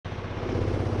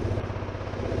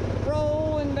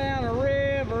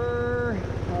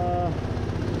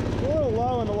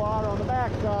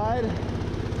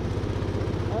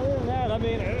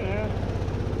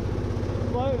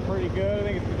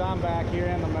I'm back here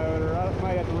in the motor. I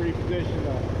might have to reposition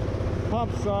the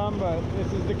pump some, but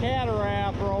this is the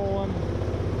Cataraft rolling.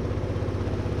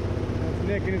 That's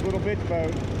Nick and his little bitch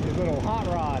boat, his little hot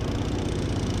rod.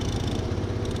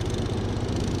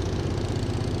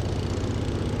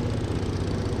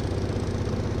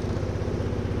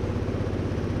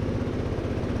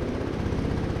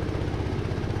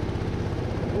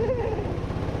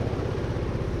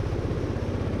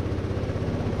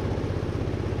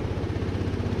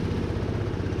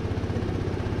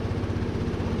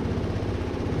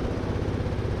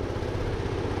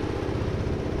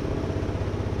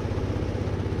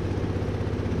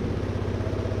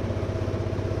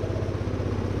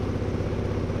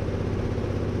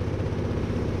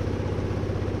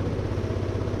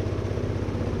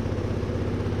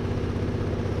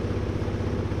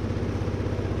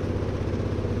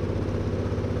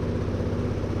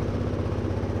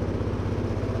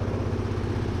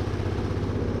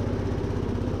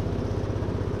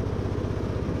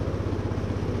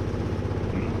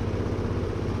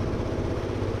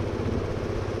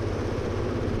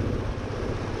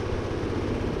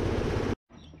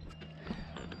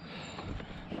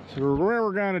 So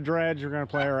we're going to dredge. We're going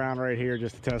to play around right here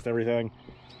just to test everything.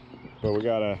 But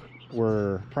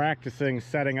we're practicing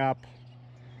setting up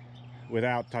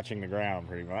without touching the ground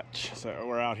pretty much. So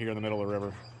we're out here in the middle of the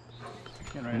river.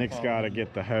 Nick's got to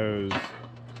get the hose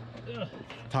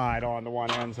tied on to one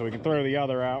end so we can throw the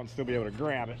other out and still be able to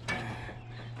grab it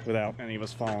without any of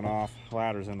us falling off.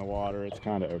 Ladder's in the water. It's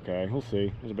kind of okay. We'll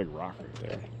see. There's a big rock right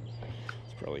there.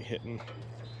 It's probably hitting.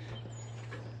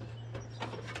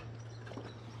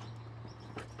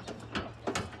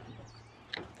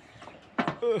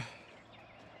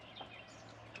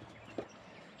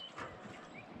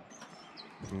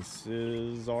 This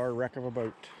is our wreck of a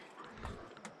boat.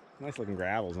 Nice looking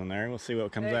gravels in there. We'll see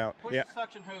what comes out. Push the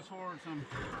suction hose forward some.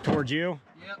 Towards you?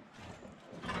 Yep.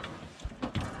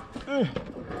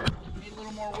 Need a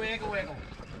little more wiggle.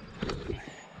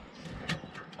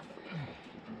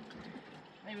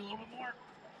 Maybe a little bit more.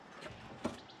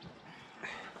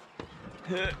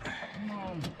 Come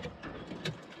on.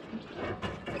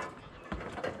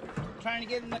 Trying to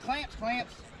get in the clamps.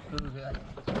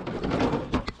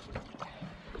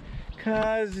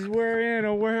 Cause we're in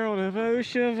a world of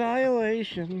OSHA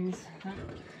violations.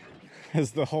 As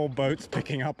the whole boat's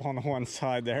picking up on the one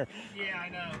side there. Yeah, I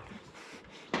know.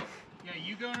 Yeah,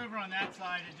 you going over on that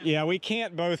side. Yeah, we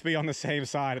can't both be on the same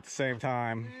side at the same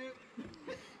time.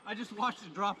 I just watched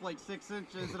it drop like 6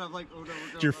 inches and I'm like, oh no.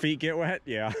 Did your feet get wet?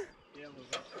 Yeah. Yeah, a little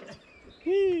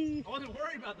bit. I wasn't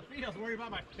worried about the feet, I was worried about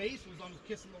my face was almost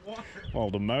kissing the water. Well,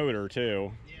 the motor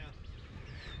too. Yeah.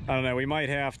 I don't know, we might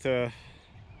have to...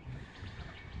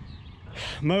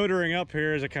 Motoring up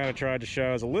here, as I kind of tried to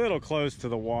show, is a little close to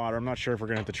the water. I'm not sure if we're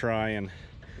going to have to try and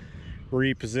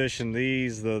reposition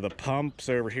these, the pumps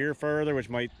over here further, which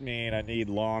might mean I need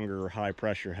longer high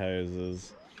pressure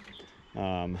hoses.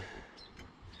 Not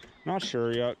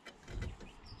sure yet.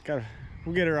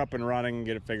 We'll get her up and running and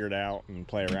get it figured out and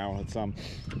play around with some.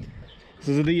 This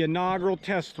is the inaugural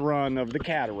test run of the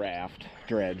Cataraft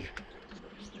dredge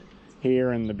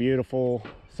here in the beautiful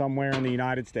somewhere in the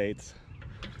United States.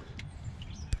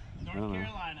 North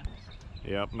Carolina.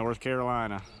 Yep, North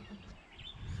Carolina.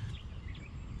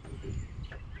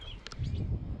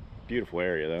 Beautiful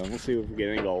area though. We'll see if we get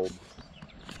any gold.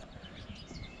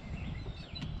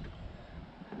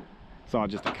 Saw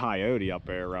just a coyote up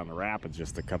there around the rapids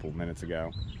just a couple of minutes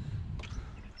ago.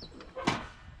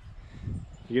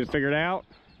 You get it figured out?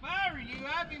 If I were you,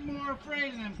 I'd be more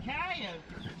afraid of them coyotes.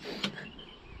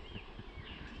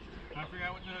 I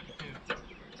forgot what to hook it to.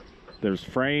 There's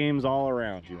frames all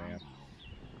around you, man.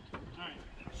 Alright,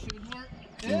 should work.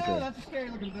 Yeah, okay. That's a scary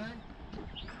looking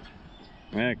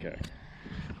thing. Okay.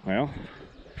 Well,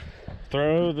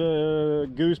 throw the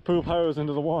goose poop hose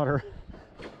into the water.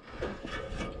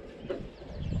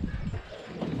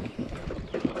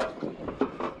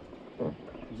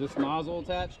 Is this nozzle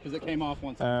attached? Because it came off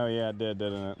one side. Oh yeah, it did,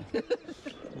 didn't it?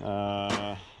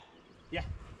 Yeah.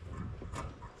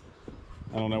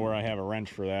 I don't know where I have a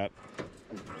wrench for that.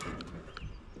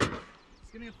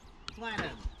 Just give me a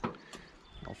flathead.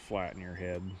 I'll flatten your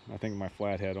head. I think my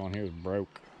flathead on here is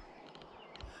broke.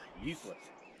 Useless.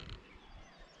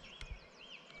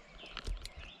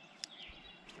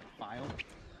 File?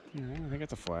 No, I think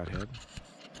it's a flathead.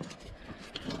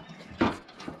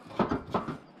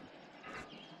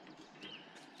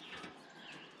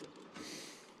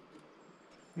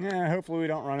 Yeah, hopefully we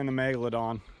don't run into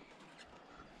megalodon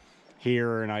here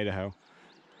or in Idaho.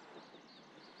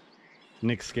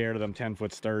 Nick's scared of them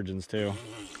 10-foot sturgeons too.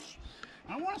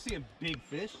 I want to see a big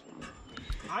fish.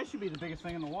 I should be the biggest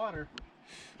thing in the water.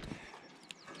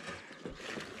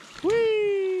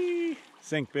 Whee!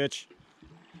 Sink, bitch.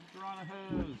 We're on a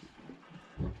hose.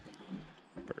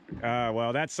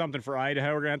 Well, that's something for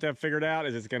Idaho we're gonna have to figure out.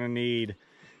 Is it's gonna need,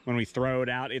 when we throw it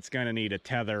out, it's gonna need a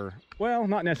tether. Well,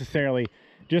 not necessarily.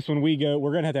 Just when we go,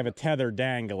 we're gonna have to have a tether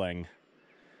dangling.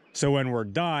 So when we're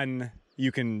done,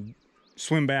 you can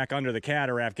swim back under the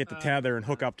cataraft, get the tether, and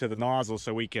hook up to the nozzle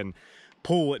so we can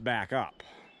pull it back up.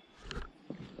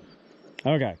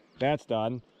 Okay, that's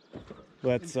done.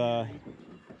 Let's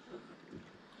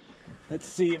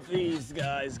see if these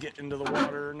guys get into the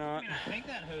water or not. I think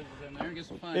that hose is in there. I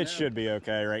guess we'll find It out. should be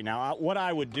okay right now. What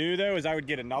I would do though is I would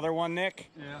get another one,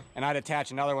 Nick, and I'd attach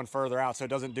another one further out so it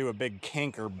doesn't do a big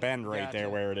kink or bend right there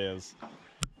where it is.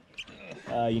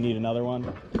 You need another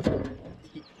one?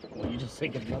 Well, you just say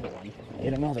get another one.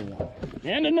 Get another one.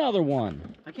 And another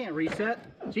one. I can't reset.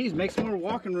 Jeez, make some more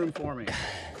walking room for me.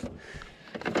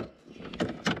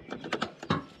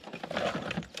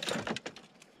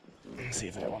 Let's see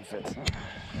if that one fits.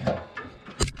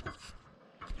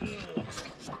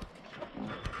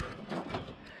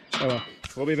 Oh well,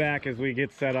 we'll be back as we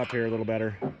get set up here a little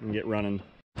better and get running.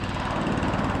 Well,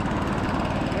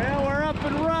 we're up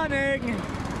and running.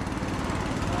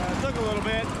 It took a little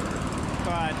bit,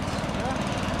 but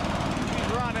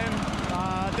she's running.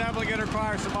 Definitely gonna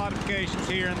require some modifications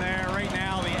here and there. Right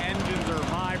now, the engines are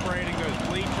vibrating those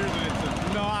bleachers, and it's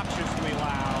obnoxiously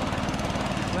loud.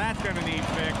 So that's gonna need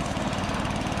fixed.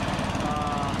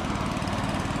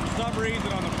 For some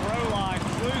reason, on the Pro line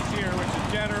sluice here, which is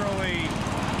generally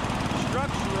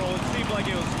structural, it seemed like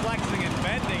it was flexing and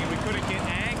bending, and we couldn't get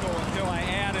angle until I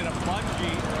added a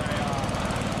bungee or a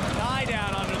tie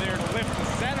down under there to lift the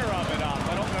center of it up.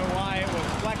 I don't know why it was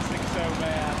flexing so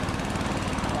bad.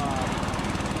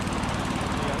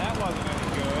 Yeah, that wasn't any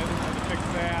good. Had to fix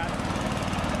that.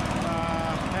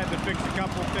 Had to fix a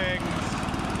couple things.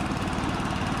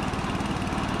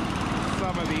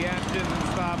 Some of the engines and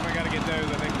stuff. I got to get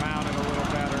those, I think, mounted a little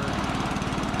better.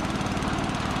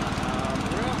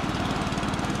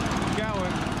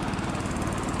 Going.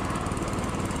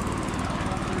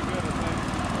 Pretty good, I think.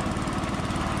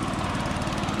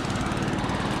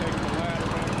 Take the ladder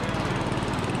back down here.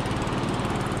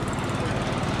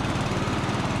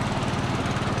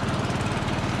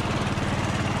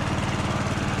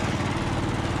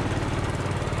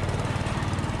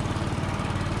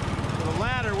 So the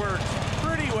ladder works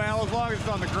pretty well as long as it's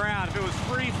on the ground. If it was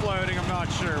free floating, I'm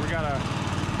not sure. We gotta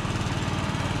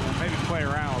maybe play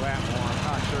around with that more. I'm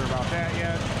not sure about that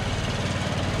yet.